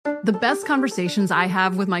The best conversations I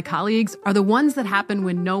have with my colleagues are the ones that happen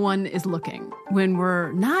when no one is looking, when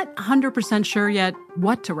we're not 100% sure yet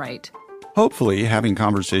what to write. Hopefully, having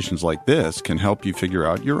conversations like this can help you figure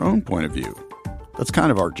out your own point of view. That's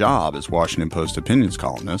kind of our job as Washington Post opinions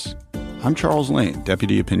columnists. I'm Charles Lane,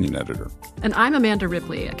 Deputy Opinion Editor. And I'm Amanda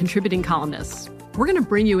Ripley, a contributing columnist. We're going to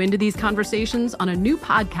bring you into these conversations on a new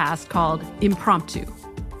podcast called Impromptu.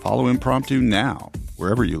 Follow Impromptu now,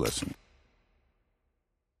 wherever you listen.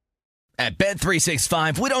 At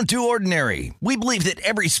Bet365, we don't do ordinary. We believe that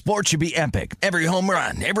every sport should be epic. Every home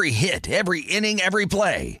run, every hit, every inning, every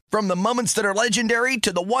play. From the moments that are legendary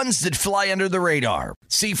to the ones that fly under the radar.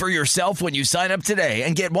 See for yourself when you sign up today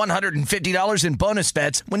and get $150 in bonus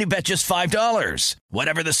bets when you bet just $5.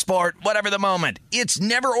 Whatever the sport, whatever the moment, it's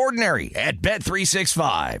never ordinary at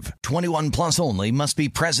Bet365. 21 plus only. Must be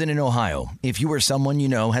present in Ohio. If you or someone you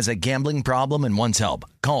know has a gambling problem and wants help,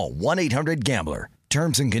 call 1-800-GAMBLER.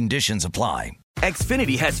 Terms and conditions apply.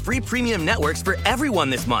 Xfinity has free premium networks for everyone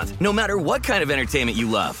this month, no matter what kind of entertainment you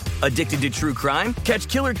love. Addicted to true crime? Catch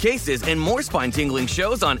killer cases and more spine-tingling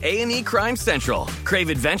shows on A&E Crime Central. Crave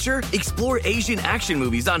adventure? Explore Asian action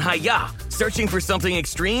movies on Hi-YAH. Searching for something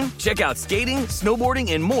extreme? Check out skating,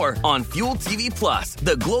 snowboarding, and more on Fuel TV Plus,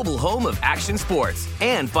 the global home of action sports.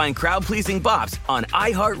 And find crowd-pleasing bops on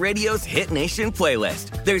iHeartRadio's Hit Nation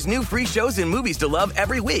playlist. There's new free shows and movies to love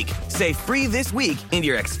every week. Say free this week in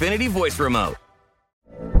your Xfinity voice remote.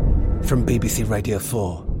 From BBC Radio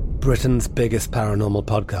 4, Britain's biggest paranormal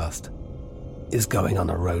podcast is going on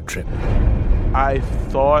a road trip. I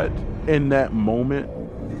thought in that moment,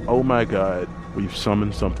 oh my God, we've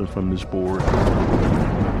summoned something from this board.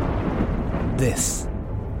 This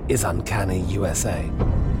is Uncanny USA.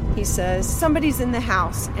 He says, somebody's in the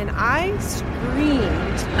house, and I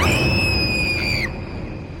screamed.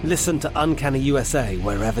 Listen to Uncanny USA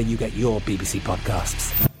wherever you get your BBC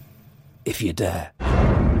podcasts, if you dare.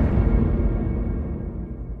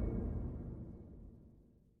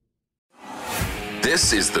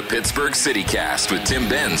 This is the Pittsburgh CityCast with Tim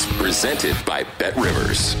Benz, presented by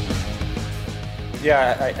BetRivers.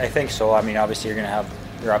 Yeah, I think so. I mean, obviously you're going to have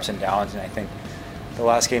your ups and downs, and I think the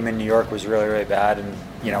last game in New York was really, really bad, and,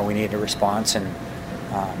 we needed a response, and,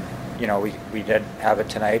 we did have it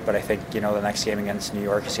tonight, but I think, the next game against New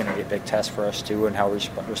York is going to be a big test for us, too, and how we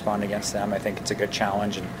respond against them. I think it's a good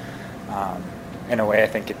challenge, and in a way, I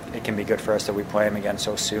think it can be good for us that we play them again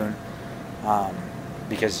so soon,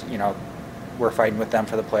 because, we're fighting with them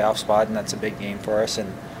for the playoff spot, and that's a big game for us.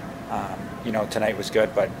 And, tonight was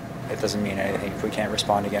good, but it doesn't mean anything if we can't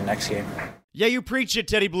respond again next game. Yeah, you preach it,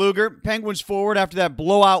 Teddy Bluger. Penguins forward after that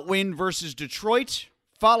blowout win versus Detroit,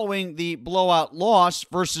 following the blowout loss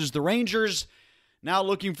versus the Rangers. Now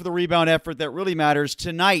looking for the rebound effort that really matters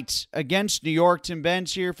tonight against New York. Tim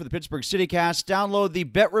Benz here for the Pittsburgh CityCast. Download the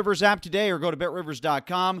BetRivers app today or go to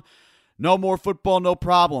betrivers.com. No more football, no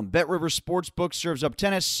problem. BetRivers Sportsbook serves up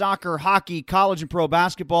tennis, soccer, hockey, college and pro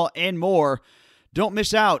basketball, and more. Don't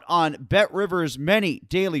miss out on BetRivers' many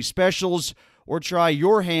daily specials or try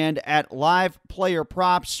your hand at live player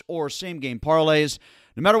props or same-game parlays.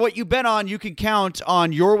 No matter what you bet on, you can count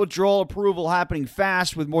on your withdrawal approval happening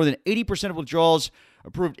fast with more than 80% of withdrawals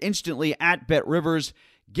approved instantly at BetRivers.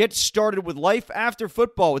 Get started with life after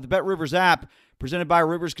football with the BetRivers app. Presented by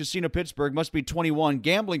Rivers Casino Pittsburgh. Must be 21.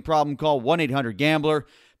 Gambling problem? Call 1-800-GAMBLER.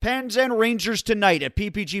 Pens and Rangers tonight at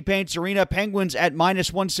PPG Paints Arena. Penguins at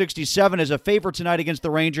 -167 as a favorite tonight against the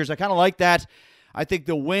Rangers. I kind of like that. I think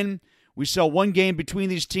they'll win. We saw one game between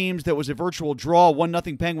these teams that was a virtual draw,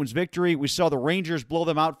 1-0 Penguins victory. We saw the Rangers blow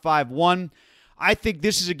them out 5-1. I think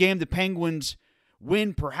this is a game the Penguins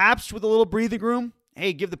win, perhaps with a little breathing room.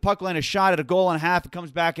 Hey, give the puck line a shot at a goal and a half. It comes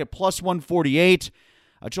back at +148.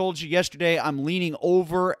 I told you yesterday I'm leaning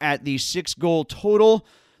over at the 6-goal total.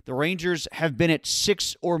 The Rangers have been at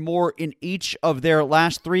 6 or more in each of their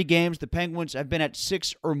last 3 games. The Penguins have been at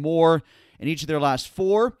 6 or more in each of their last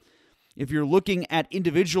 4. If you're looking at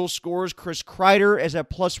individual scores, Chris Kreider is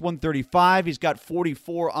at +135. He's got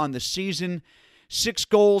 44 on the season. 6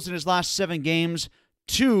 goals in his last 7 games.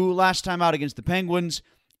 2 last time out against the Penguins.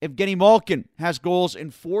 Evgeny Malkin has goals in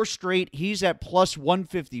 4 straight. He's at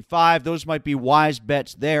 +155. Those might be wise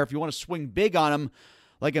bets there. If you want to swing big on him,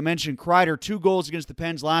 like I mentioned, Kreider, 2 goals against the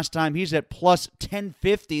Pens last time. He's at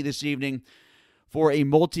 +1050 this evening for a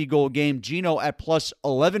multi-goal game. Gino at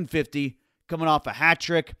 +1150, coming off a hat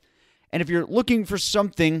trick. And if you're looking for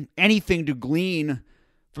something, anything to glean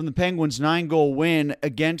from the Penguins' 9-goal win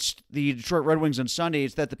against the Detroit Red Wings on Sunday,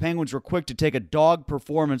 it's that the Penguins were quick to take a dog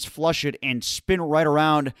performance, flush it, and spin right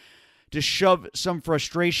around to shove some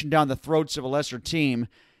frustration down the throats of a lesser team.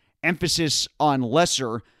 Emphasis on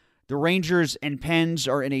lesser. The Rangers and Pens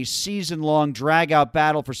are in a season-long drag-out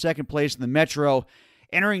battle for second place in the Metro.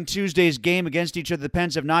 Entering Tuesday's game against each other, the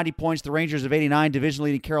Pens have 90 points, the Rangers have 89,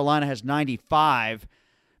 division-leading Carolina has 95.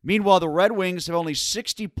 Meanwhile, the Red Wings have only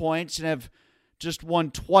 60 points and have just won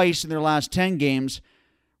twice in their last 10 games.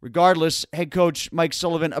 Regardless, head coach Mike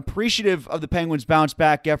Sullivan appreciative of the Penguins'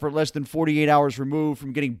 bounce-back effort less than 48 hours removed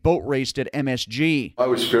from getting boat raced at MSG. I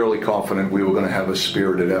was fairly confident we were going to have a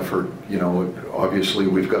spirited effort. Obviously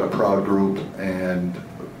we've got a proud group, and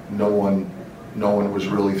no one was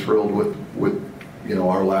really thrilled with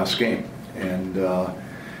our last game. And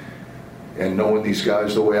knowing these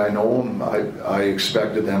guys the way I know them, I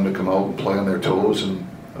expected them to come out and play on their toes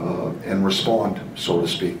and respond, so to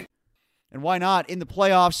speak. And why not? In the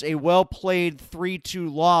playoffs, a well-played 3-2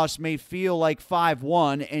 loss may feel like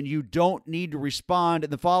 5-1, and you don't need to respond in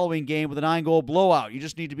the following game with a 9-goal blowout. You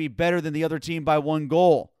just need to be better than the other team by 1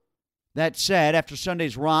 goal. That said, after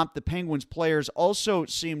Sunday's romp, the Penguins players also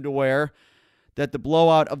seemed aware that the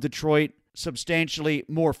blowout of Detroit, substantially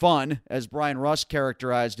more fun, as Brian Russ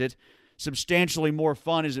characterized it, substantially more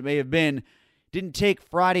fun as it may have been, didn't take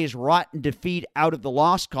Friday's rotten defeat out of the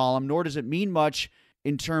loss column, nor does it mean much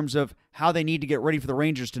in terms of how they need to get ready for the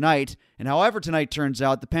Rangers tonight. And however tonight turns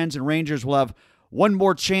out, the Pens and Rangers will have one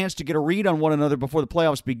more chance to get a read on one another before the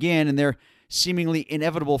playoffs begin, and their seemingly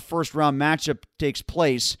inevitable first-round matchup takes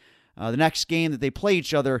place. The next game that they play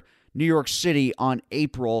each other, New York City, on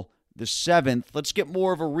April the 7th. Let's get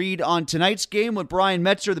more of a read on tonight's game with Brian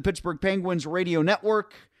Metzer, the Pittsburgh Penguins Radio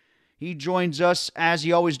Network. He joins us, as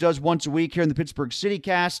he always does, once a week here in the Pittsburgh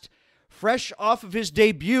CityCast, fresh off of his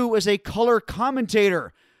debut as a color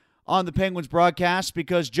commentator on the Penguins broadcast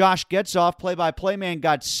because Josh Getzoff, play-by-play man,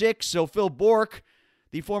 got sick. So Phil Bourque,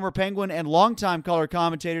 the former Penguin and longtime color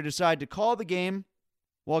commentator, decided to call the game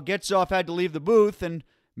while Getzoff had to leave the booth, and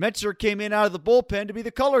Metzer came in out of the bullpen to be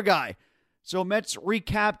the color guy. So Metz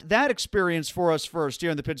recapped that experience for us first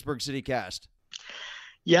here in the Pittsburgh CityCast.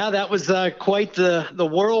 Yeah, that was quite the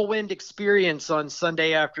whirlwind experience on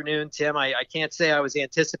Sunday afternoon, Tim. I can't say I was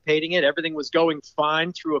anticipating it. Everything was going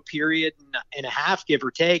fine through a period and a half, give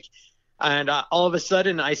or take. And all of a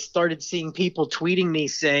sudden, I started seeing people tweeting me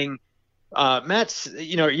saying, Mets, are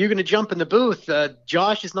you going to jump in the booth?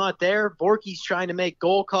 Josh is not there. Borky's trying to make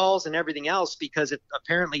goal calls and everything else because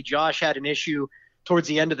apparently Josh had an issue towards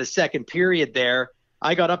the end of the second period there.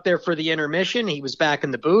 I got up there for the intermission. He was back in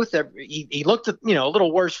the booth. He looked, a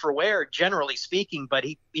little worse for wear, generally speaking, but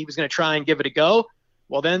he was going to try and give it a go.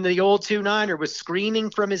 Well, then the old 2-9er was screaming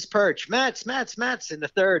from his perch, Mets, Mets, Mets in the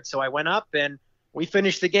third. So I went up and we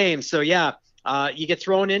finished the game. So, yeah, you get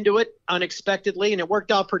thrown into it unexpectedly, and it worked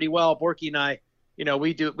out pretty well. Borky and I,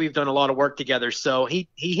 we've done a lot of work together. So he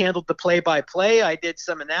handled the play-by-play. I did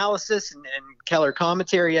some analysis and Keller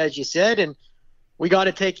commentary, as you said, and we got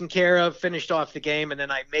it taken care of, finished off the game, and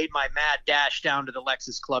then I made my mad dash down to the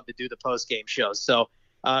Lexus Club to do the post-game show. So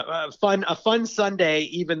a fun Sunday,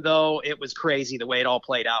 even though it was crazy the way it all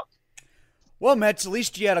played out. Well, Mets, at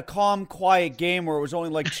least you had a calm, quiet game where it was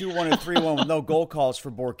only like 2-1 and 3-1 with no goal calls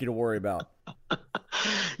for Borky to worry about.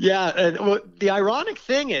 Yeah, the ironic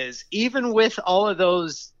thing is, even with all of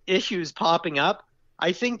those issues popping up,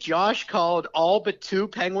 I think Josh called all but 2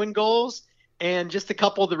 Penguin goals and just a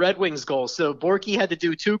couple of the Red Wings goals. So Borky had to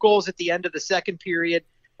do 2 goals at the end of the second period,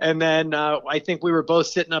 and then I think we were both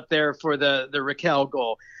sitting up there for the Raquel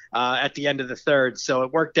goal at the end of the third. So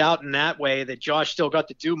it worked out in that way that Josh still got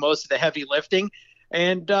to do most of the heavy lifting.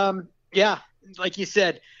 And, like you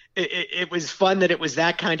said, it was fun that it was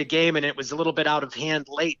that kind of game, and it was a little bit out of hand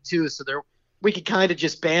late too. So we could kind of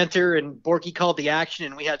just banter, and Borky called the action,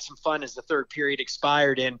 and we had some fun as the third period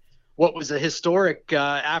expired. And what was a historic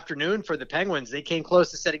afternoon for the Penguins. They came close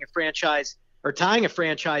to setting a franchise or tying a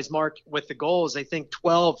franchise mark with the goals. I think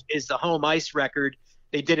 12 is the home ice record.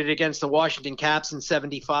 They did it against the Washington Caps in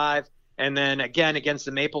 75 and then again against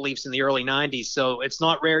the Maple Leafs in the early 90s. So it's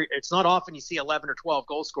not rare. It's not often you see 11 or 12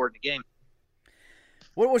 goals scored in a game.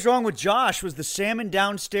 What was wrong with Josh? Was the salmon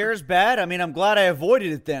downstairs bad? I mean, I'm glad I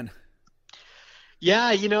avoided it then.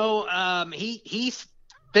 Yeah, he's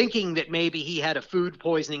thinking that maybe he had a food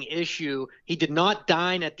poisoning issue. He did not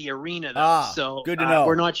dine at the arena, though. So good to know.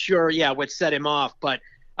 We're not sure, what set him off. But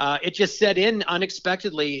it just set in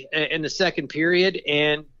unexpectedly in the second period,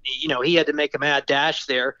 and, he had to make a mad dash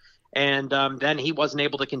there. And then he wasn't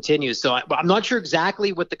able to continue. So I'm not sure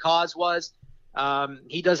exactly what the cause was.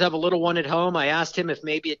 He does have a little one at home. I asked him if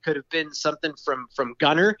maybe it could have been something from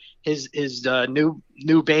Gunner, his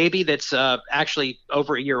new baby that's actually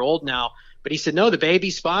over a year old now. But he said, no, the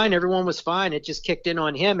baby's fine. Everyone was fine. It just kicked in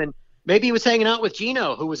on him. And maybe he was hanging out with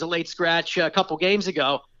Gino, who was a late scratch a couple games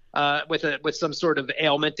ago. with some sort of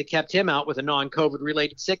ailment that kept him out with a non-COVID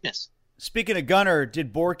related sickness. Speaking of Gunner,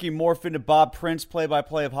 did Borky morph into Bob Prince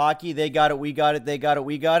play-by-play of hockey? They got it, we got it, they got it,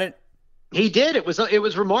 we got it? He did. It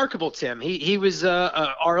was remarkable, Tim. He was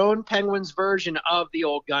our own Penguins version of the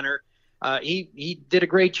old Gunner. He did a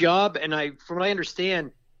great job, and from what I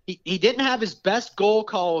understand, he didn't have his best goal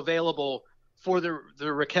call available for the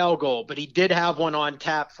Raquel goal, but he did have one on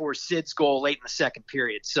tap for Sid's goal late in the second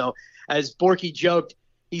period. So as Borky joked,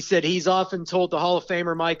 he said he's often told the Hall of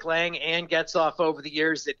Famer Mike Lang and Getzoff over the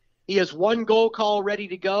years that he has one goal call ready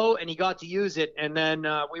to go, and he got to use it. And then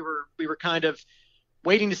we were kind of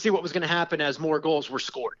waiting to see what was going to happen as more goals were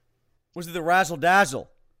scored. Was it the razzle-dazzle?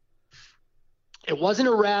 It wasn't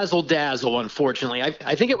a razzle-dazzle, unfortunately.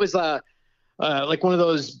 I think it was like one of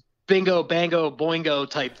those bingo, bango, boingo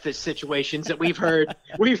type situations that we've heard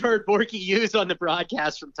Borky use on the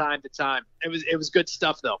broadcast from time to time. It was good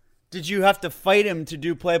stuff, though. Did you have to fight him to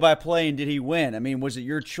do play-by-play, and did he win? I mean, was it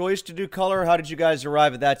your choice to do color? How did you guys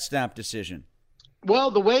arrive at that snap decision? Well,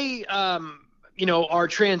 the way our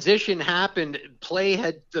transition happened,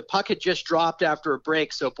 the puck had just dropped after a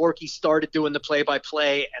break, so Borky started doing the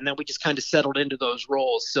play-by-play, and then we just kind of settled into those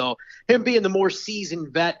roles. So him being the more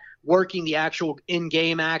seasoned vet, working the actual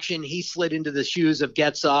in-game action, he slid into the shoes of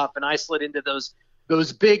Getzoff, and I slid into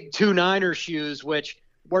those big 2-9er shoes, which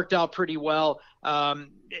worked out pretty well.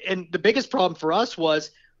 And the biggest problem for us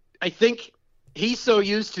was, I think he's so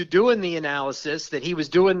used to doing the analysis that he was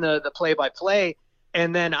doing the play-by-play,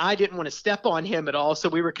 and then I didn't want to step on him at all. So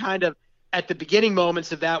we were kind of at the beginning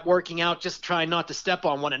moments of that working out, just trying not to step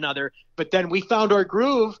on one another. But then we found our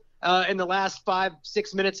groove in the last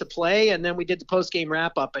 5-6 minutes of play, and then we did the post-game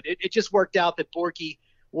wrap-up. But it just worked out that Borky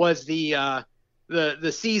was the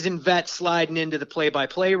seasoned vet sliding into the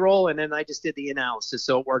play-by-play role, and then I just did the analysis.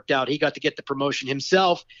 So it worked out. He got to get the promotion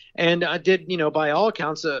himself, and did, by all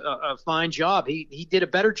accounts, a fine job. He did a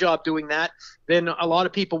better job doing that than a lot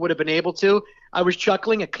of people would have been able to. I was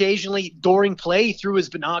chuckling occasionally during play. He threw his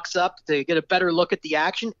binocs up to get a better look at the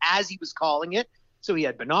action as he was calling it. So he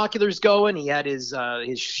had binoculars going. He had his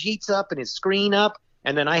sheets up and his screen up,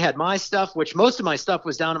 and then I had my stuff, which most of my stuff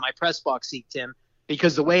was down at my press box seat, Tim.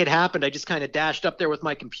 Because the way it happened, I just kind of dashed up there with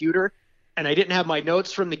my computer, and I didn't have my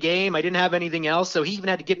notes from the game. I didn't have anything else, so he even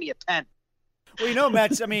had to give me a pen. Well,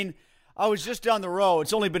 Mets, I mean, I was just down the road.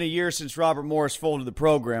 It's only been a year since Robert Morris folded the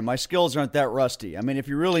program. My skills aren't that rusty. I mean, if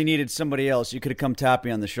you really needed somebody else, you could have come tap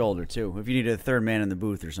me on the shoulder, too, if you needed a third man in the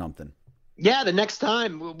booth or something. Yeah, the next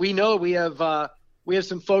time we know we have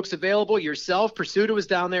some folks available. Yourself, Pursuta was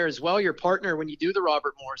down there as well, your partner when you do the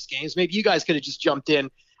Robert Morris games. Maybe you guys could have just jumped in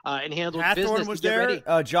and handled Hathorn business. Was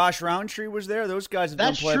there. Josh Roundtree was there. Those guys have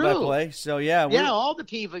done play-by-play. So yeah, all the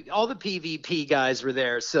PvP guys were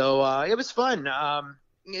there. So it was fun.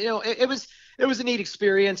 It was a neat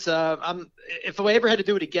experience. If I ever had to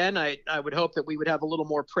do it again, I would hope that we would have a little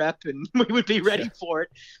more prep and we would be ready for it.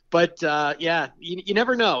 But you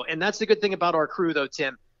never know. And that's the good thing about our crew, though,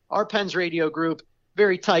 Tim. Our Pens radio group,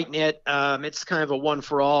 very tight knit. It's kind of a one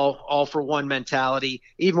for all for one mentality.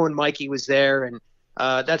 Even when Mikey was there, and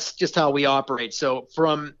that's just how we operate. So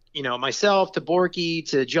from myself to Borky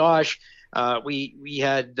to Josh, we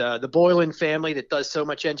had the Boylan family that does so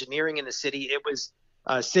much engineering in the city. It was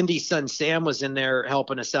Cindy's son Sam was in there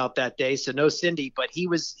helping us out that day. So no Cindy, but he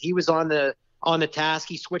was on the task.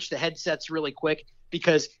 He switched the headsets really quick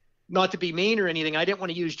because, not to be mean or anything, I didn't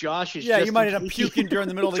want to use Josh's. Yeah, you might end up puking during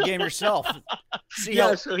the middle of the game yourself. See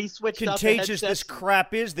how so he switched contagious this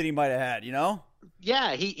crap is that he might have had,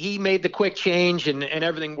 Yeah, he made the quick change and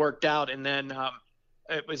everything worked out. And then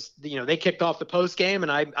it was, they kicked off the post game,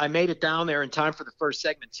 and I made it down there in time for the first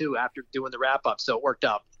segment too after doing the wrap up. So it worked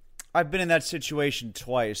out. I've been in that situation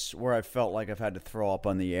twice where I felt like I've had to throw up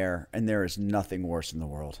on the air, and there is nothing worse in the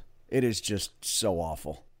world. It is just so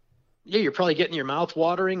awful. Yeah, you're probably getting your mouth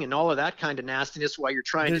watering and all of that kind of nastiness while you're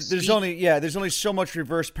trying to there's only so much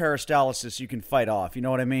reverse peristalsis you can fight off. You know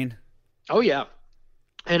what I mean? Oh, yeah.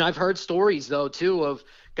 And I've heard stories, though, too, of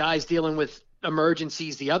guys dealing with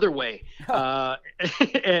emergencies the other way.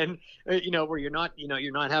 And, where you're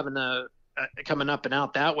not having a coming up and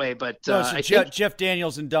out that way. But I think Jeff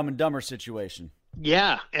Daniels in Dumb and Dumber situation.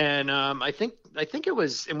 Yeah. And I think it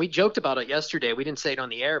was, and we joked about it yesterday. We didn't say it on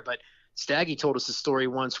the air, but Staggy told us a story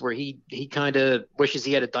once where he kind of wishes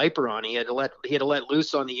he had a diaper on. He had to let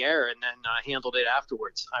loose on the air and then handled it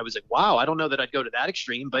afterwards. I was like, wow, I don't know that I'd go to that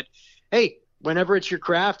extreme, but hey, whenever it's your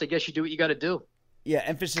craft, I guess you do what you got to do. Yeah,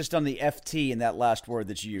 emphasis on the FT in that last word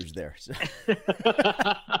that you used there.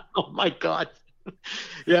 Oh my God.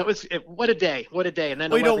 Yeah, what a day. What a day. And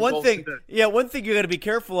then one thing you got to be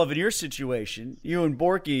careful of in your situation, you and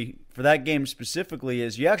Borky, for that game specifically,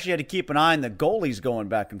 is you actually had to keep an eye on the goalies going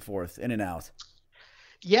back and forth, in and out.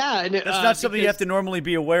 Yeah. And that's not something you have to normally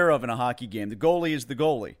be aware of in a hockey game. The goalie is the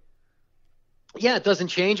goalie. Yeah, it doesn't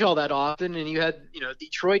change all that often. And you had,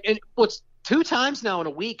 Detroit, and what's 2 times now in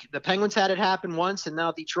a week. The Penguins had it happen once, and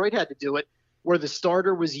now Detroit had to do it, where the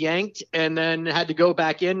starter was yanked and then had to go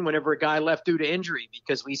back in whenever a guy left due to injury,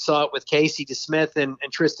 because we saw it with Casey DeSmith and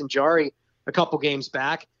Tristan Jarry a couple games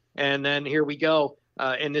back. And then here we go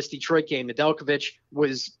in this Detroit game. Nedeljkovic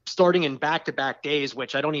was starting in back-to-back days,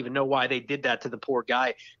 which I don't even know why they did that to the poor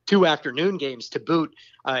guy. 2 afternoon games to boot.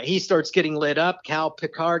 He starts getting lit up. Cal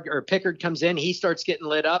Pickard comes in. He starts getting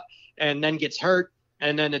lit up and then gets hurt.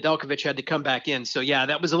 And then Nedeljkovic had to come back in. So, yeah,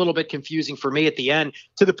 that was a little bit confusing for me at the end,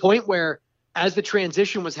 to the point where as the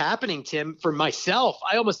transition was happening, Tim, for myself,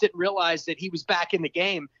 I almost didn't realize that he was back in the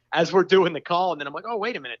game as we're doing the call. And then I'm like, oh,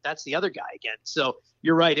 wait a minute, that's the other guy again. So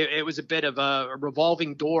you're right. It was a bit of a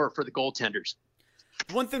revolving door for the goaltenders.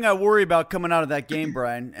 One thing I worry about coming out of that game,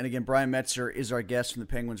 Brian, and again, Brian Metzer is our guest from the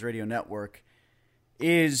Penguins Radio Network,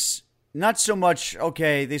 is not so much,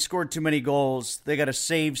 okay, they scored too many goals, they got to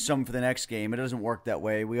save some for the next game. It doesn't work that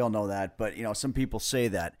way. We all know that. But, some people say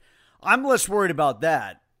that. I'm less worried about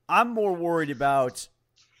that. I'm more worried about,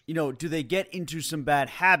 do they get into some bad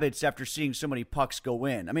habits after seeing so many pucks go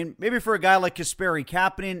in? I mean, maybe for a guy like Kasperi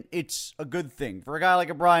Kapanen, it's a good thing. For a guy like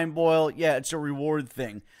a Brian Boyle, yeah, it's a reward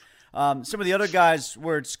thing. Some of the other guys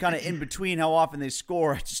where it's kind of in between how often they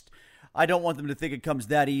score, I don't want them to think it comes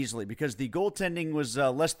that easily, because the goaltending was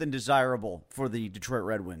less than desirable for the Detroit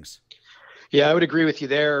Red Wings. Yeah, I would agree with you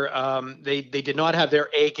there. They did not have their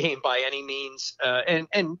A game by any means.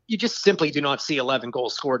 And you just simply do not see 11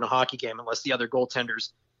 goals scored in a hockey game unless the other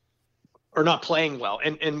goaltenders are not playing well.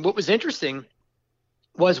 And what was interesting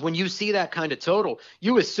was when you see that kind of total,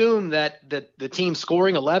 you assume that the team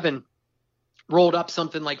scoring 11 rolled up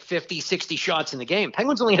something like 50, 60 shots in the game.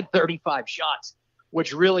 Penguins only had 35 shots,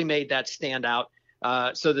 which really made that stand out.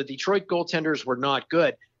 So the Detroit goaltenders were not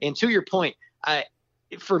good. And to your point,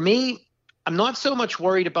 for me, I'm not so much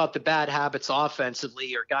worried about the bad habits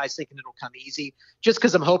offensively or guys thinking it'll come easy, just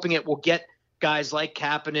because I'm hoping it will get guys like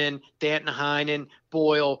Kapanen, Danton Heinen,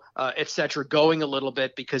 Boyle, et cetera, going a little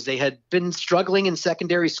bit, because they had been struggling in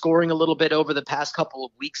secondary scoring a little bit over the past couple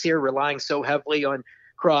of weeks here, relying so heavily on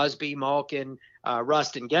Crosby, Malkin,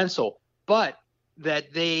 Rust, and Gensel. But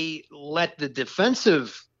that they let the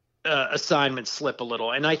defensive assignment slip a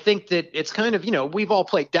little. And I think that it's kind of, we've all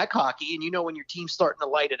played deck hockey, and when your team's starting to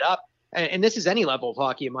light it up, and this is any level of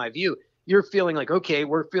hockey in my view, you're feeling like, okay,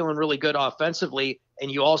 we're feeling really good offensively,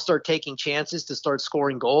 and you all start taking chances to start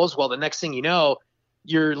scoring goals. Well, the next thing you know,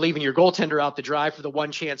 you're leaving your goaltender out to dry for the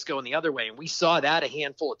one chance going the other way. And we saw that a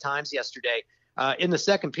handful of times yesterday. In the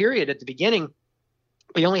second period at the beginning,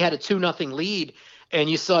 we only had a 2-0 lead, and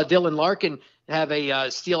you saw Dylan Larkin have a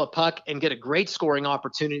steal a puck and get a great scoring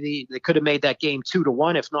opportunity. They could have made that game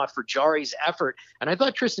 2-1 if not for Jarry's effort. And I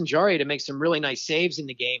thought Tristan Jarry to make some really nice saves in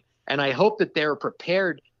the game. And I hope that they're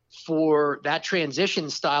prepared for that transition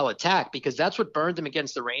style attack, because that's what burned them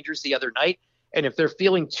against the Rangers the other night. And if they're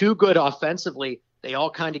feeling too good offensively, they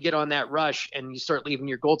all kind of get on that rush, and you start leaving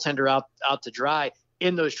your goaltender out to dry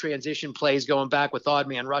in those transition plays, going back with odd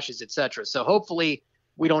man rushes, et cetera. So hopefully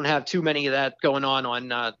we don't have too many of that going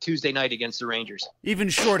on Tuesday night against the Rangers. Even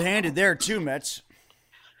shorthanded there too, Mets.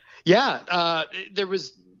 Yeah, there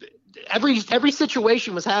was every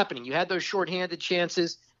situation was happening. You had those shorthanded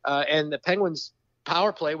chances, and the Penguins'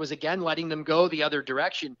 power play was again letting them go the other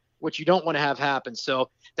direction, which you don't want to have happen. So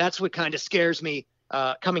that's what kind of scares me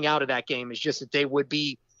coming out of that game, is just that they would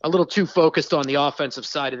be a little too focused on the offensive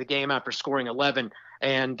side of the game after scoring 11.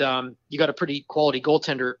 And you got a pretty quality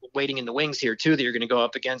goaltender waiting in the wings here, too, that you're going to go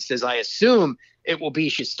up against, as I assume it will be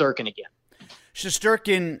Shesterkin again.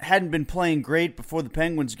 Shesterkin hadn't been playing great before the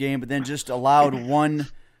Penguins game, but then just allowed one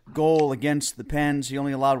goal against the Pens. He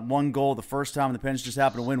only allowed one goal the first time, and the Pens just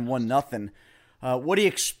happened to win 1-0. What do you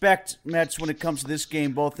expect, Mets, when it comes to this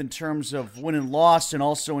game, both in terms of win and loss and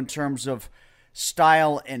also in terms of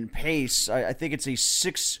style and pace? I think it's a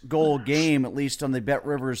 6-goal game, at least on the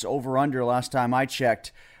BetRivers over-under last time I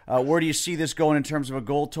checked. Where do you see this going in terms of a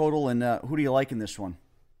goal total, and who do you like in this one?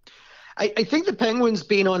 I think the Penguins,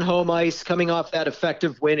 being on home ice, coming off that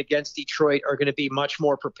effective win against Detroit, are going to be much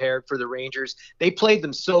more prepared for the Rangers. They played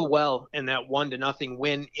them so well in that 1-0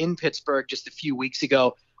 win in Pittsburgh just a few weeks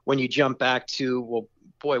ago. When you jump back to, well,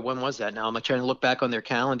 boy, when was that now? I'm trying to look back on their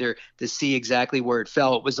calendar to see exactly where it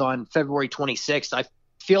fell. It was on February 26th. I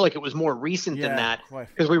feel like it was more recent than that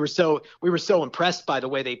because we were so impressed by the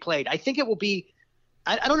way they played. I think it will be.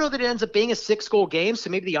 I don't know that it ends up being a 6-goal game, so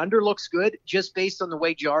maybe the under looks good just based on the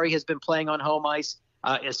way Jari has been playing on home ice,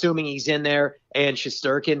 assuming he's in there, and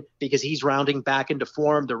Shesterkin because he's rounding back into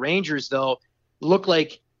form. The Rangers, though, look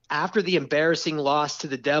like after the embarrassing loss to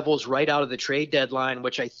the Devils right out of the trade deadline,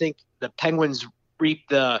 which I think the Penguins reaped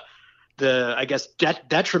the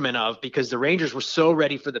detriment of because the Rangers were so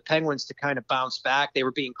ready for the Penguins to kind of bounce back. They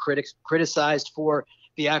were being criticized for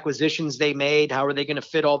the acquisitions they made. How are they going to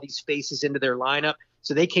fit all these faces into their lineup?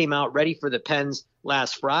 So they came out ready for the Pens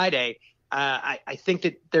last Friday. I think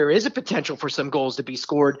that there is a potential for some goals to be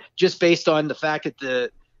scored just based on the fact that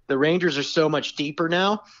the Rangers are so much deeper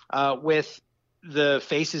now with the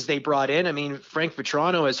faces they brought in. I mean, Frank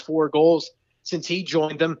Vatrano has 4 goals since he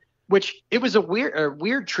joined them, which it was a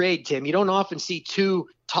weird trade, Tim. You don't often see 2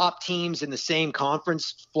 top teams in the same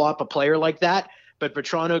conference flop a player like that. But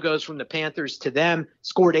Vatrano goes from the Panthers to them,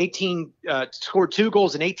 scored 2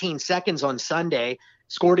 goals in 18 seconds on Sunday,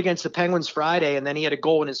 scored against the Penguins Friday, and then he had a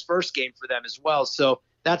goal in his first game for them as well. So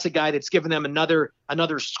that's a guy that's given them another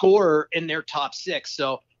scorer in their top 6.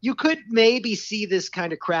 So you could maybe see this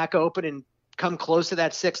kind of crack open and come close to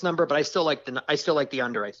that 6 number, but I still like the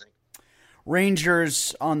under, I think.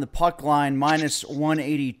 Rangers on the puck line minus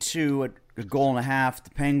 182 at a goal and a half.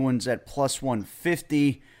 The Penguins at plus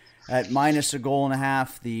 150. At minus a goal and a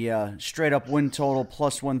half, the straight-up win total,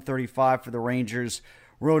 plus 135 for the Rangers.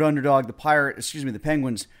 Road underdog, the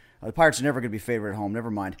Penguins. The Pirates are never going to be favored at home.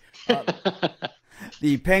 Never mind.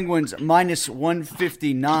 The Penguins, minus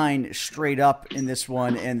 159 straight up in this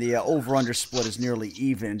one, and the over-under split is nearly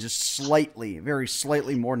even. Just very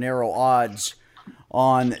slightly more narrow odds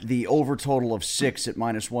on the over total of 6 at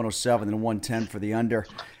minus 107 and 110 for the under.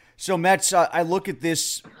 So, Mets, I look at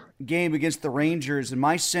this game against the Rangers, and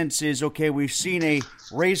my sense is, okay, we've seen a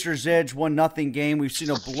razor's edge 1-0 game. We've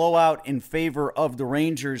seen a blowout in favor of the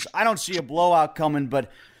Rangers. I don't see a blowout coming,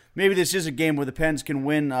 but maybe this is a game where the Pens can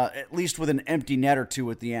win at least with an empty net or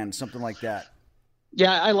 2 at the end, something like that.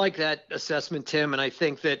 Yeah, I like that assessment, Tim, and I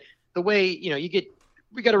think that the way,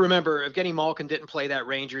 we got to remember, Evgeny Malkin didn't play that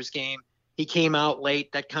Rangers game. He came out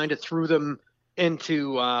late. That kind of threw them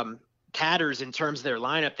into tatters in terms of their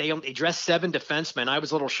lineup. They dressed 7 defensemen. I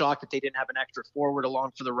was a little shocked that they didn't have an extra forward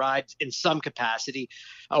along for the ride in some capacity,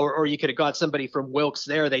 or you could have got somebody from Wilkes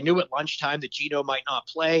there. They knew at lunchtime that Gino might not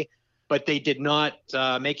play, but they did not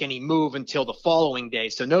make any move until the following day.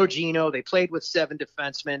 So no Gino. They played with 7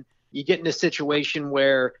 defensemen. You get in a situation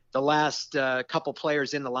where the last couple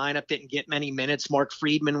players in the lineup didn't get many minutes. Mark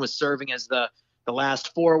Friedman was serving as the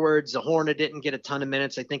last forwards. Zahorna didn't get a ton of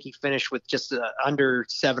minutes. I think he finished with just under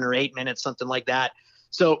 7 or 8 minutes, something like that.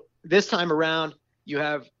 So this time around, you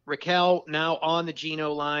have Raquel now on the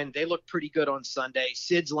Gino line. They look pretty good on Sunday.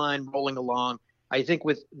 Sid's line rolling along. I think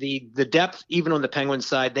with the depth, even on the Penguins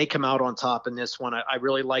side, they come out on top in this one. I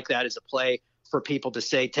really like that as a play for people to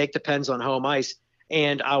say, take the Pens on home ice.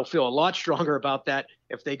 And I'll feel a lot stronger about that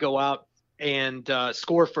if they go out and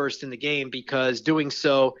score first in the game, because doing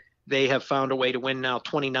so, they have found a way to win now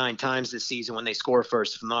 29 times this season when they score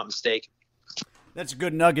first, if I'm not mistaken. That's a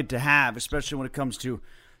good nugget to have, especially when it comes to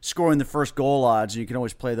scoring the first goal odds, and you can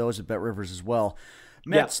always play those at BetRivers as well.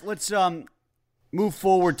 Mets, let's move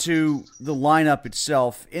forward to the lineup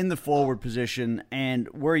itself in the forward position and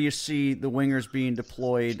where you see the wingers being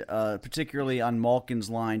deployed, particularly on Malkin's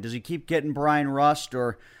line. Does he keep getting Brian Rust,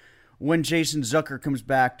 or when Jason Zucker comes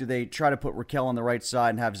back, do they try to put Raquel on the right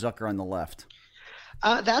side and have Zucker on the left?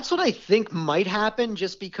 That's what I think might happen,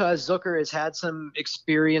 just because Zucker has had some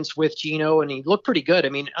experience with Gino and he looked pretty good. I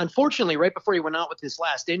mean, unfortunately, right before he went out with his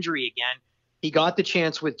last injury again, he got the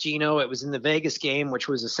chance with Gino. It was in the Vegas game, which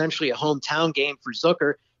was essentially a hometown game for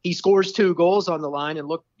Zucker. He scores 2 goals on the line and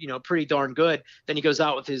looked, pretty darn good. Then he goes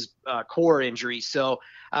out with his core injury. So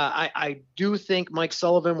I do think Mike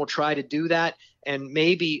Sullivan will try to do that and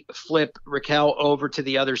maybe flip Raquel over to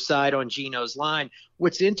the other side on Gino's line.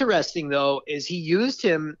 What's interesting, though, is he used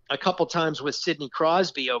him a couple times with Sidney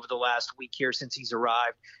Crosby over the last week here since he's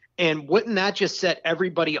arrived. And wouldn't that just set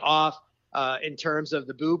everybody off in terms of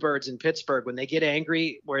the Boo Birds in Pittsburgh when they get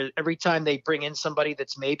angry, where every time they bring in somebody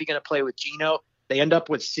that's maybe going to play with Gino, they end up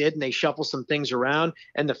with Sid and they shuffle some things around.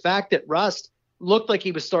 And the fact that Rust looked like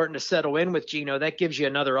he was starting to settle in with Gino, that gives you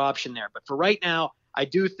another option there. But for right now, I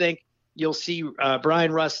do think you'll see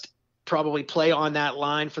Brian Rust probably play on that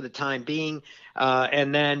line for the time being.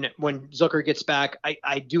 And then when Zucker gets back,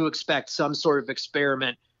 I do expect some sort of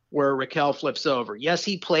experiment where Raquel flips over. Yes,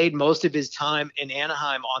 he played most of his time in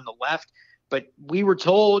Anaheim on the left, but we were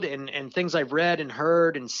told, and things I've read and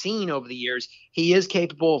heard and seen over the years, he is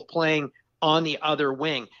capable of playing on the other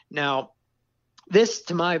wing. Now, this,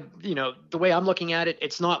 to my, the way I'm looking at it,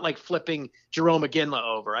 it's not like flipping Jarome Iginla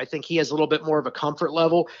over. I think he has a little bit more of a comfort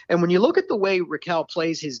level. And when you look at the way Rakell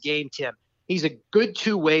plays his game, Tim, he's a good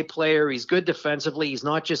two-way player. He's good defensively. He's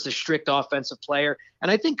not just a strict offensive player.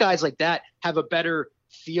 And I think guys like that have a better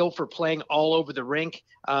feel for playing all over the rink.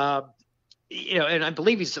 And I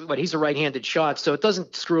believe he's a right-handed shot, so it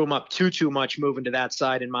doesn't screw him up too much moving to that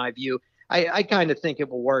side, in my view. I kind of think it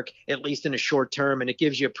will work, at least in a short term, and it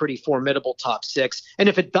gives you a pretty formidable top six. And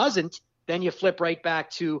if it doesn't, then you flip right back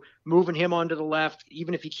to moving him onto the left,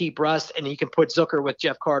 even if you keep Rust, and you can put Zucker with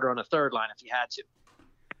Jeff Carter on a third line if you had to.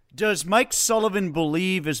 Does Mike Sullivan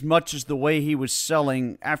believe, as much as the way he was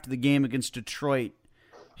selling after the game against Detroit,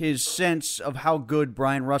 his sense of how good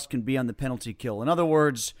Bryan Rust can be on the penalty kill? In other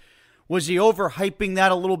words, was he overhyping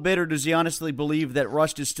that a little bit, or does he honestly believe that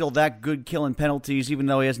Rust is still that good killing penalties, even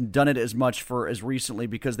though he hasn't done it as much for as recently,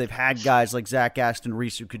 because they've had guys like Zach Aston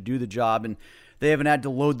Reese who could do the job, and they haven't had to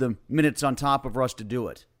load the minutes on top of Rust to do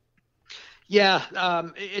it? Yeah,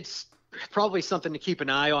 it's probably something to keep an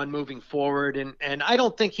eye on moving forward, and I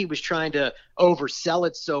don't think he was trying to oversell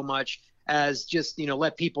it so much as just,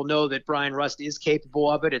 let people know that Bryan Rust is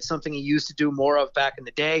capable of it. It's something he used to do more of back in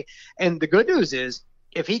the day. And the good news is,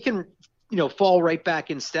 if he can, fall right back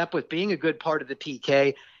in step with being a good part of the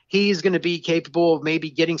PK, he's going to be capable of maybe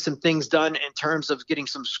getting some things done in terms of getting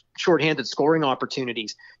some shorthanded scoring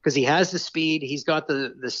opportunities, because he has the speed, he's got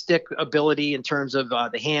the stick ability in terms of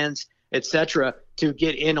the hands, etc., to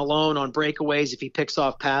get in alone on breakaways if he picks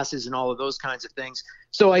off passes and all of those kinds of things.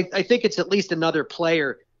 So I think it's at least another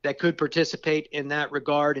player that could participate in that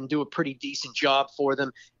regard and do a pretty decent job for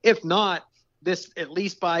them. If not, this at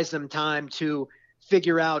least buys them time to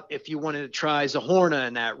figure out if you wanted to try Zahorna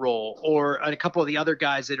in that role, or a couple of the other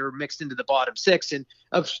guys that are mixed into the bottom six. And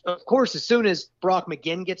of course, as soon as Brock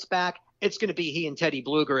McGinn gets back, it's going to be he and Teddy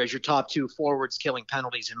Bluger as your top two forwards killing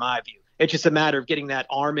penalties, in my view. It's just a matter of getting that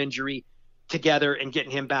arm injury together and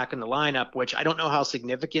getting him back in the lineup, which I don't know how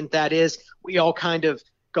significant that is. We all kind of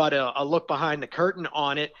got a look behind the curtain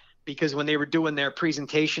on it, because when they were doing their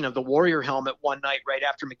presentation of the Warrior helmet one night right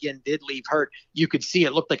after McGinn did leave hurt, you could see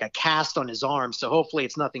it looked like a cast on his arm. So hopefully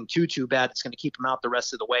it's nothing too bad that's going to keep him out the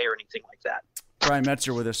rest of the way or anything like that. Brian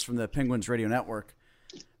Metzer with us from the Penguins Radio Network.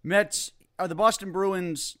 Metz, are the Boston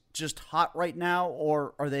Bruins just hot right now,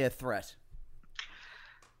 or are they a threat?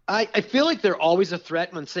 I feel like they're always a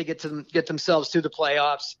threat once they get themselves to the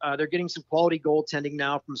playoffs. They're getting some quality goaltending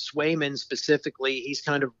now from Swayman specifically. He's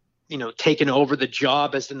kind of taken over the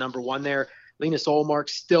job as the number one there. Linus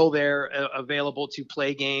Ullmark's still there, available to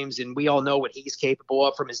play games, and we all know what he's capable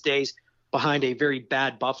of from his days behind a very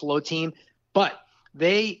bad Buffalo team. But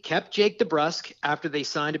they kept Jake DeBrusk after they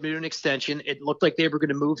signed him to an extension. It looked like they were going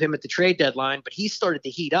to move him at the trade deadline, but he started to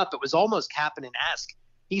heat up. It was almost Kapanen-esque.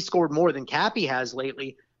 He scored more than Cappy has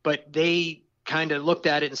lately, but they kind of looked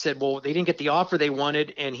at it and said, well, they didn't get the offer they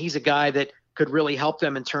wanted, and he's a guy that could really help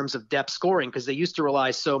them in terms of depth scoring, because they used to rely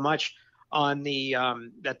so much on the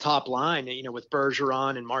that top line, with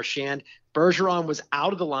Bergeron and Marchand. Bergeron was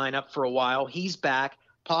out of the lineup for a while. He's back.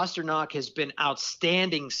 Pasternak has been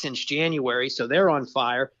outstanding since January, so they're on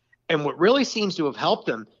fire. And what really seems to have helped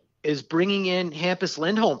them is bringing in Hampus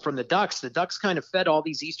Lindholm from the Ducks. The Ducks kind of fed all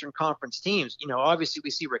these Eastern Conference teams. Obviously we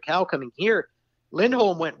see Rakell coming here.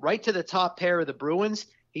 Lindholm went right to the top pair of the Bruins.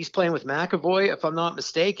 He's playing with McAvoy, if I'm not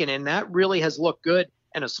mistaken, and that really has looked good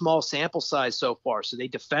in a small sample size so far. So they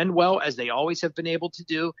defend well, as they always have been able to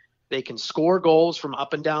do. They can score goals from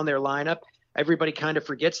up and down their lineup. Everybody kind of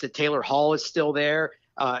forgets that Taylor Hall is still there,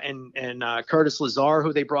 and Curtis Lazar,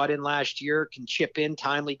 who they brought in last year, can chip in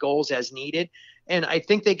timely goals as needed. And I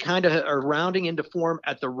think they kind of are rounding into form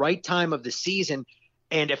at the right time of the season.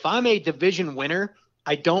 And if I'm a division winner,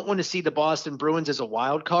 I don't want to see the Boston Bruins as a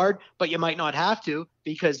wild card, but you might not have to,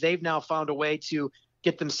 because they've now found a way to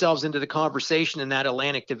get themselves into the conversation in that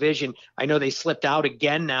Atlantic division. I know they slipped out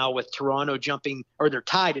again now with Toronto they're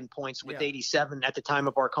tied in points with 87 at the time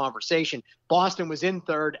of our conversation. Boston was in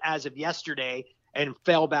third as of yesterday and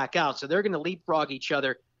fell back out. So they're going to leapfrog each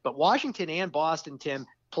other. But Washington and Boston, Tim,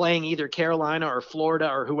 playing either Carolina or Florida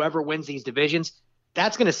or whoever wins these divisions,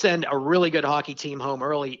 that's going to send a really good hockey team home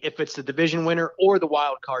early if it's the division winner or the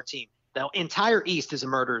wild card team. The entire East is a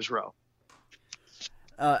murderer's row.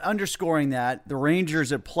 Underscoring that, the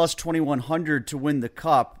Rangers at plus 2,100 to win the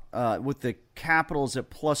Cup, with the Capitals at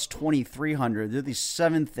plus 2,300. They're the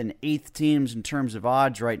 7th and 8th teams in terms of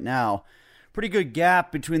odds right now. Pretty good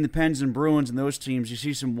gap between the Pens and Bruins and those teams. You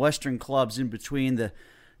see some Western clubs in between. The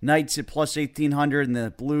Knights at plus 1,800 and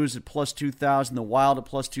the Blues at plus 2,000, the Wild at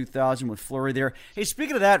plus 2,000 with Fleury there. Hey,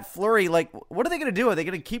 speaking of that, Fleury, what are they going to do? Are they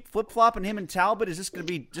going to keep flip-flopping him and Talbot? Is this going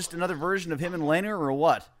to be just another version of him and Lehner or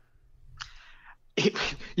what?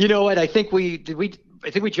 You know what? I think we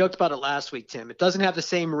joked about it last week, Tim. It doesn't have the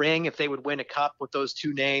same ring if they would win a cup with those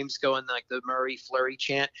two names going like the Murray-Fleury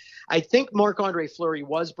chant. I think Marc-Andre Fleury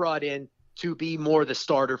was brought in to be more the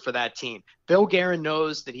starter for that team. Bill Guerin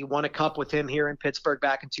knows that he won a cup with him here in Pittsburgh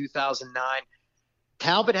back in 2009.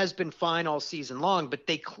 Talbot has been fine all season long, but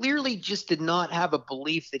they clearly just did not have a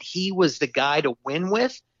belief that he was the guy to win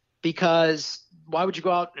with, because why would you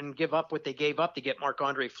go out and give up what they gave up to get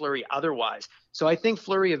Marc-Andre Fleury otherwise? So I think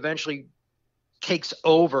Fleury eventually takes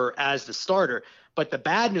over as the starter. But the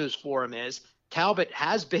bad news for him is Talbot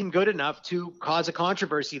has been good enough to cause a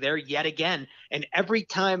controversy there yet again. And every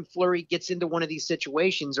time Fleury gets into one of these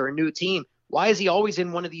situations or a new team, why is he always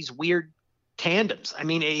in one of these weird tandems? I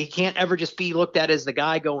mean, he can't ever just be looked at as the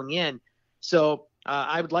guy going in. So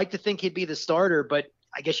I would like to think he'd be the starter, but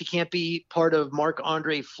I guess you can't be part of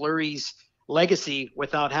Marc-Andre Fleury's legacy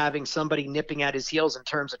without having somebody nipping at his heels in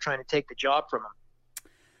terms of trying to take the job from him.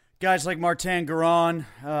 Guys like Martin Garon,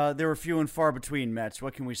 they were few and far between, Mets.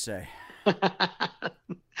 What can we say?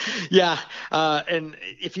 Yeah. And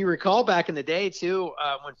if you recall back in the day, too,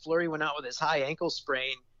 when Fleury went out with his high ankle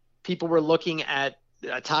sprain, people were looking at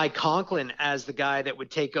Ty Conklin as the guy that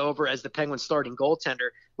would take over as the Penguins starting goaltender.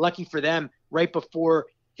 Lucky for them, right before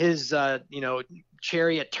his,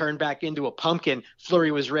 chariot turned back into a pumpkin,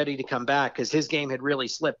 Fleury was ready to come back because his game had really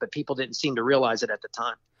slipped, but people didn't seem to realize it at the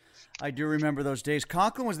time. I do remember those days.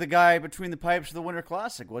 Conklin was the guy between the pipes of the Winter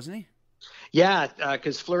Classic, wasn't he? Yeah,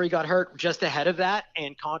 because Fleury got hurt just ahead of that,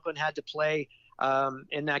 and Conklin had to play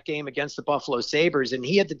in that game against the Buffalo Sabres, and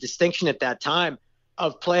he had the distinction at that time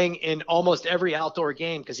of playing in almost every outdoor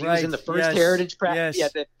game because he was in the first Heritage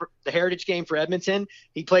practice, the Heritage game for Edmonton.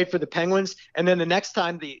 He played for the Penguins, and then the next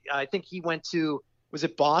time I think he went to, was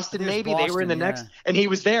it Boston? Maybe Boston, they were in the next, and he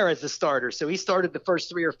was there as the starter. So he started the first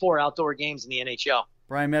 3 or 4 outdoor games in the NHL.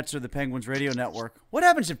 Brian Metzer, the Penguins Radio Network. What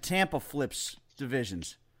happens if Tampa flips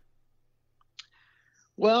divisions?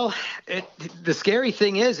 Well, the scary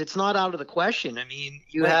thing is it's not out of the question. I mean,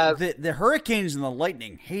 you have the Hurricanes and the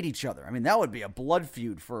Lightning hate each other. I mean, that would be a blood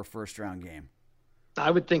feud for a first-round game. I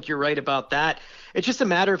would think you're right about that. It's just a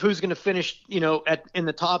matter of who's going to finish, in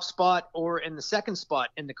the top spot or in the second spot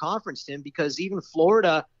in the conference, Tim, because even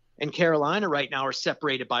Florida and Carolina right now are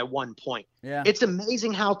separated by 1 point. Yeah. It's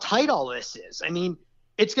amazing how tight all this is. I mean,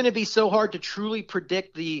 it's going to be so hard to truly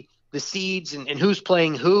predict the seeds and who's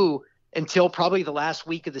playing who until probably the last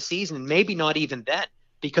week of the season, and maybe not even then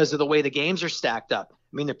because of the way the games are stacked up.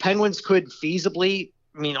 I mean, the Penguins could feasibly,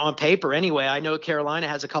 on paper anyway, I know Carolina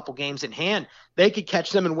has a couple games in hand. They could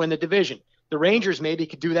catch them and win the division. The Rangers maybe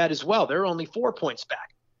could do that as well. They're only 4 points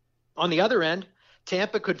back. On the other end,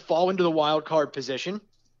 Tampa could fall into the wild card position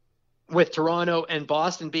with Toronto and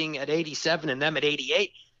Boston being at 87 and them at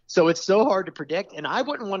 88. So it's so hard to predict, and I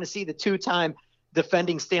wouldn't want to see the two-time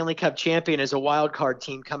defending Stanley Cup champion as a wild card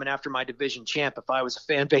team coming after my division champ if I was a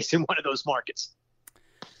fan base in one of those markets.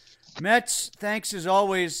 Mets, thanks as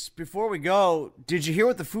always. Before we go, did you hear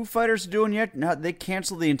what the Foo Fighters are doing yet? Now, they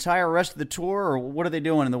canceled the entire rest of the tour, or what are they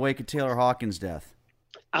doing in the wake of Taylor Hawkins' death?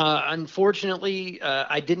 Unfortunately,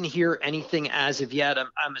 I didn't hear anything as of yet.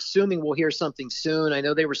 I'm assuming we'll hear something soon. I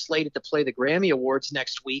know they were slated to play the Grammy Awards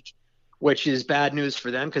next week, which is bad news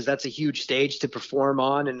for them because that's a huge stage to perform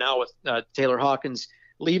on. And now with Taylor Hawkins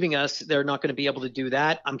leaving us, they're not going to be able to do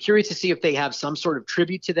that. I'm curious to see if they have some sort of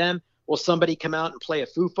tribute to them. Will somebody come out and play a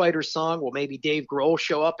Foo Fighters song? Will maybe Dave Grohl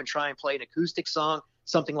show up and try and play an acoustic song,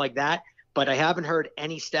 something like that? But I haven't heard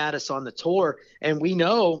any status on the tour. And we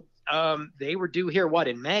know they were due here,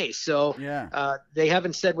 in May? So they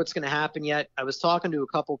haven't said what's going to happen yet. I was talking to a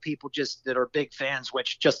couple of people just that are big fans,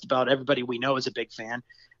 which just about everybody we know is a big fan.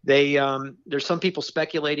 There's some people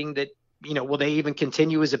speculating that, will they even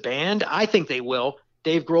continue as a band? I think they will.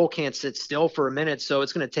 Dave Grohl can't sit still for a minute, so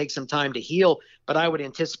it's going to take some time to heal. But I would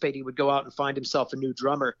anticipate he would go out and find himself a new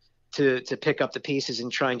drummer to pick up the pieces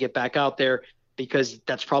and try and get back out there, because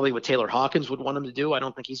that's probably what Taylor Hawkins would want him to do. I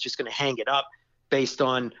don't think he's just going to hang it up based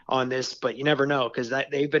on this, but you never know because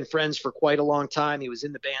they've been friends for quite a long time. He was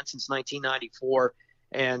in the band since 1994,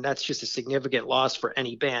 and that's just a significant loss for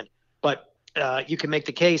any band. But you can make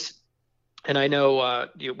the case, and I know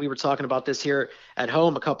we were talking about this here at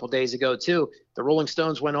home a couple of days ago too. The Rolling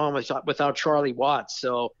Stones went on without Charlie Watts.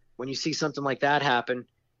 So when you see something like that happen,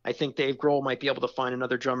 I think Dave Grohl might be able to find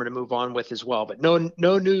another drummer to move on with as well. But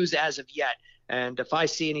no news as of yet. And if I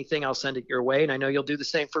see anything, I'll send it your way, and I know you'll do the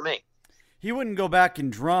same for me. He wouldn't go back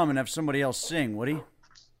and drum and have somebody else sing, would he?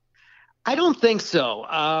 I don't think so.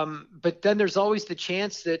 But then there's always the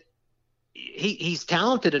chance that he's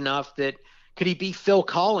talented enough that could he be Phil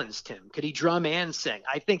Collins, Tim? Could he drum and sing?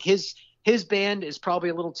 I think his band is probably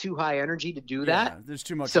a little too high energy to do that. There's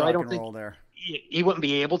too much so rock I don't and think roll there. He wouldn't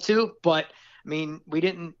be able to. But I mean, we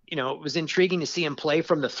didn't, it was intriguing to see him play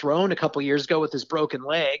from the throne a couple years ago with his broken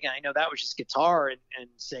leg. And I know that was just guitar and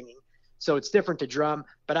singing. So it's different to drum.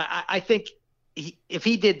 But I think if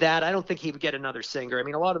he did that, I don't think he would get another singer. I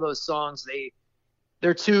mean, a lot of those songs,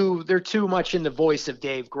 they're too much in the voice of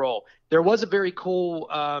Dave Grohl. There was a very cool,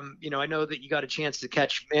 I know that you got a chance to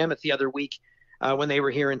catch Mammoth the other week when they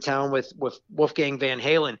were here in town with Wolfgang Van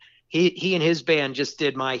Halen. He and his band just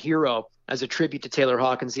did My Hero as a tribute to Taylor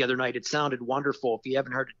Hawkins the other night. It sounded wonderful. If you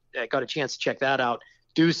haven't got a chance to check that out,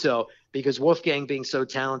 do so, because Wolfgang, being so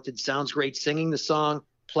talented, sounds great singing the song,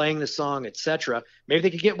 playing the song, etc. Maybe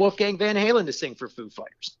they could get Wolfgang Van Halen to sing for Foo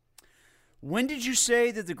Fighters. When did you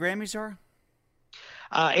say that the Grammys are?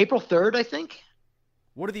 April 3rd, I think.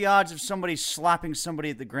 What are the odds of somebody slapping somebody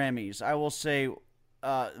at the Grammys? I will say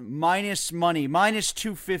minus money, minus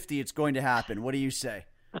 250 it's going to happen. What do you say?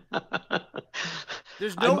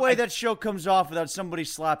 There's no way that show comes off without somebody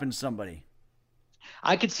slapping somebody.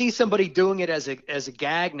 I could see somebody doing it as a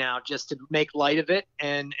gag now, just to make light of it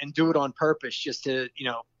and do it on purpose, just to,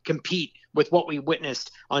 compete with what we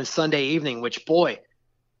witnessed on Sunday evening, which, boy,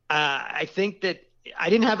 I think that I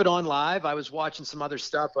didn't have it on live. I was watching some other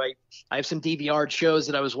stuff. I have some DVR'd shows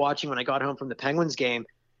that I was watching when I got home from the Penguins game,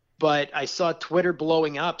 but I saw Twitter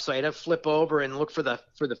blowing up, so I had to flip over and look for the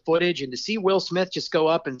footage. And to see Will Smith just go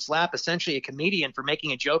up and slap essentially a comedian for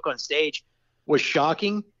making a joke on stage was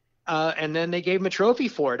shocking. And then they gave him a trophy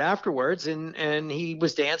for it afterwards, and he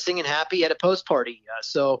was dancing and happy at a post party.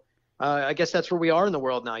 So I guess that's where we are in the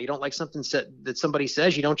world now. You don't like something that somebody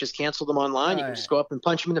says, you don't just cancel them online. You can just go up and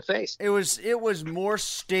punch them in the face. It was more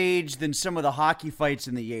staged than some of the hockey fights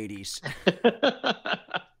in the 80s.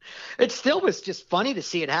 It still was just funny to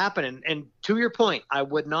see it happen. And to your point, I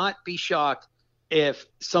would not be shocked if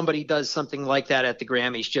somebody does something like that at the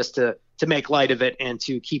Grammys, just to make light of it and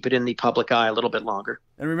to keep it in the public eye a little bit longer.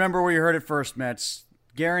 And remember where you heard it first, Mets.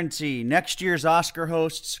 Guarantee next year's Oscar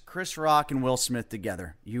hosts, Chris Rock and Will Smith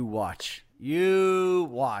together. You watch.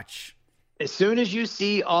 As soon as you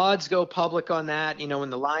see odds go public on that, when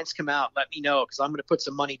the lines come out, let me know, because I'm going to put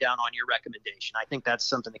some money down on your recommendation. I think that's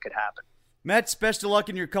something that could happen. Mets, best of luck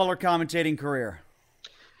in your color commentating career.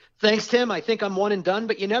 Thanks, Tim. I think I'm one and done,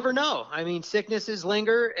 but you never know. I mean, sicknesses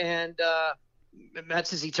linger, and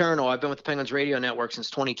Mets is eternal. I've been with the Penguins Radio Network since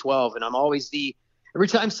 2012, and I'm always every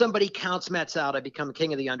time somebody counts Mets out, I become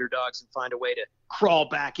king of the underdogs and find a way to crawl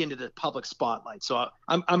back into the public spotlight. So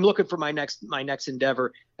I'm looking for my next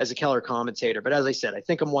endeavor as a color commentator. But as I said, I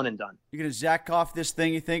think I'm one and done. You're going to Zach off this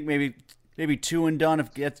thing, you think? Maybe two and done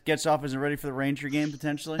if gets off isn't ready for the Ranger game,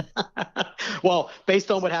 potentially? Well,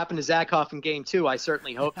 based on what happened to Zach Hoff in Game 2, I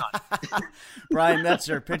certainly hope not. Brian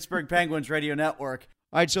Metzer, Pittsburgh Penguins Radio Network.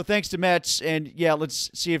 All right, so thanks to Mets. And, yeah,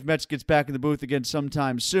 let's see if Mets gets back in the booth again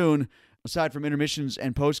sometime soon, aside from intermissions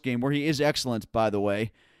and postgame, where he is excellent, by the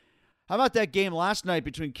way. How about that game last night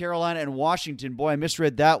between Carolina and Washington? Boy, I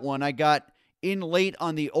misread that one. I got in late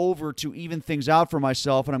on the over to even things out for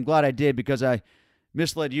myself, and I'm glad I did, because I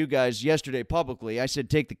misled you guys yesterday publicly. I said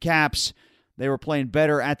take the Caps. They were playing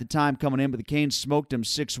better at the time coming in, but the Canes smoked them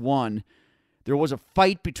 6-1. There was a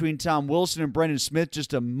fight between Tom Wilson and Brendan Smith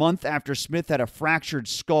just a month after Smith had a fractured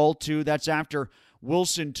skull, too. That's after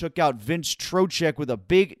Wilson took out Vince Trocheck with a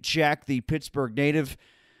big check, the Pittsburgh native.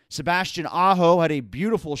 Sebastian Aho had a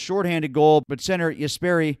beautiful shorthanded goal, but center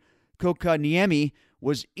Jesperi Kotkaniemi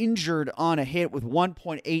was injured on a hit with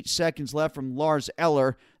 1.8 seconds left from Lars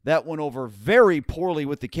Eller. That went over very poorly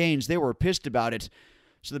with the Canes. They were pissed about it.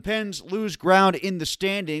 So the Pens lose ground in the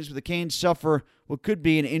standings, but the Canes suffer what could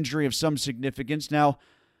be an injury of some significance. Now,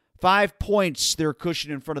 5 points they're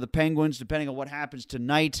cushioned in front of the Penguins, depending on what happens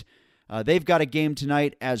tonight. They've got a game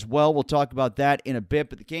tonight as well. We'll talk about that in a bit.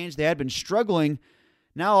 But the Canes, they had been struggling.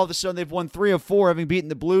 Now, all of a sudden, they've won 3 of 4, having beaten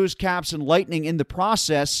the Blues, Caps, and Lightning in the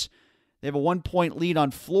process. They have a 1-point lead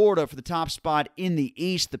on Florida for the top spot in the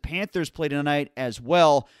East. The Panthers play tonight as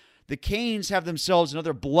well. The Canes have themselves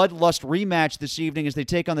another bloodlust rematch this evening as they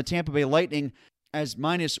take on the Tampa Bay Lightning as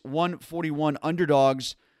minus 141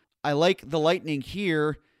 underdogs. I like the Lightning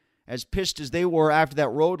here, as pissed as they were after that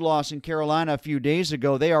road loss in Carolina a few days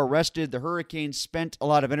ago. They are rested. The Hurricanes spent a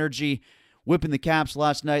lot of energy whipping the Caps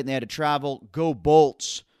last night, and they had to travel. Go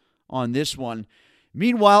Bolts on this one.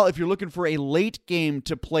 Meanwhile, if you're looking for a late game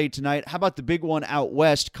to play tonight, how about the big one out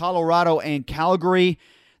west? Colorado and Calgary.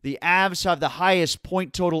 The Avs have the highest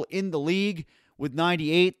point total in the league with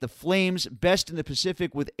 98. The Flames, best in the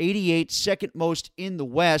Pacific with 88, second most in the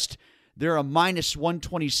West. They're a minus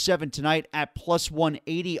 127 tonight at plus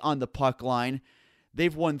 180 on the puck line.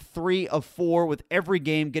 They've won 3 of 4 with every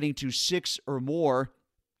game getting to 6 or more.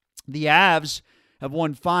 The Avs have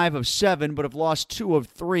won 5 of 7 but have lost 2 of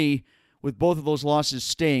 3 with both of those losses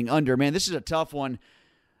staying under. Man, this is a tough one.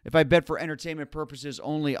 If I bet for entertainment purposes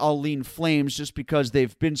only, I'll lean Flames just because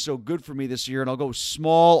they've been so good for me this year, and I'll go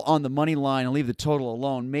small on the money line and leave the total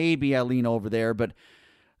alone. Maybe I lean over there, but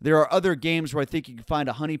there are other games where I think you can find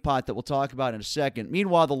a honeypot that we'll talk about in a second.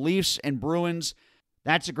 Meanwhile, the Leafs and Bruins,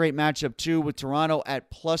 that's a great matchup too, with Toronto at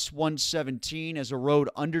plus 117 as a road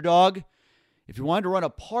underdog. If you wanted to run a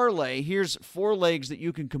parlay, here's 4 legs that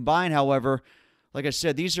you can combine, however. Like I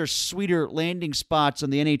said, these are sweeter landing spots on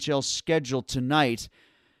the NHL schedule tonight.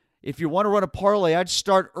 If you want to run a parlay, I'd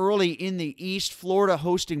start early in the East. Florida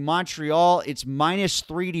hosting Montreal. It's minus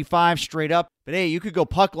 385 straight up. But hey, you could go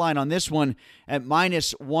puck line on this one at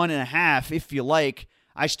minus 1.5 if you like.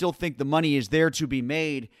 I still think the money is there to be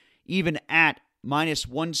made, even at minus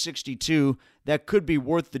 162. That could be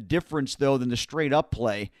worth the difference, though, than the straight up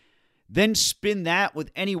play. Then spin that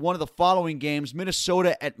with any one of the following games.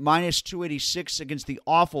 Minnesota at minus 286 against the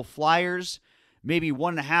awful Flyers. Maybe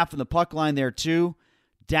 1.5 in the puck line there, too.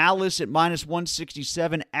 Dallas at minus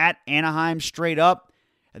 167 at Anaheim straight up.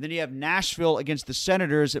 And then you have Nashville against the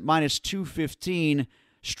Senators at minus 215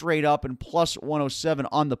 straight up and plus 107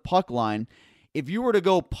 on the puck line. If you were to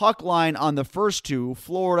go puck line on the first two,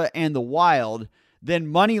 Florida and the Wild, then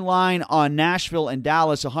money line on Nashville and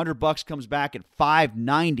Dallas, $100 comes back at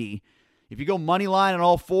 $590. If you go money line on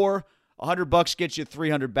all 4, $100 gets you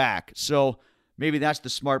 $300 back. So maybe that's the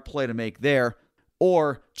smart play to make there.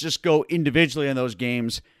 Or just go individually on those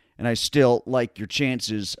games, and I still like your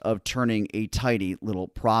chances of turning a tidy little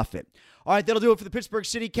profit. All right, that'll do it for the Pittsburgh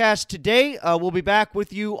CityCast today. We'll be back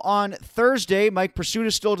with you on Thursday. Mike Pursuit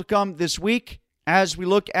is still to come this week as we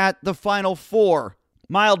look at the Final Four.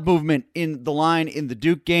 Mild movement in the line in the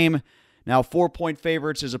Duke game. Now 4-point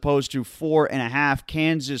favorites as opposed to 4.5.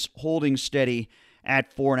 Kansas holding steady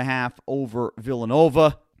at 4.5 over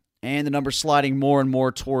Villanova. And the number sliding more and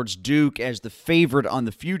more towards Duke as the favorite on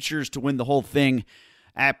the futures to win the whole thing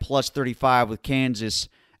at plus 35 with Kansas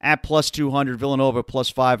at plus 200, Villanova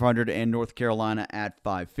plus 500, and North Carolina at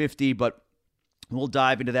 550. But we'll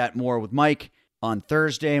dive into that more with Mike on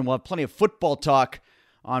Thursday, and we'll have plenty of football talk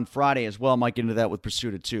on Friday as well. Might get into that with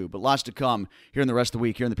Pursuit too. But lots to come here in the rest of the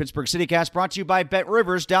week here in the Pittsburgh CityCast, brought to you by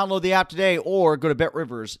BetRivers. Download the app today or go to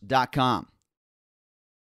BetRivers.com.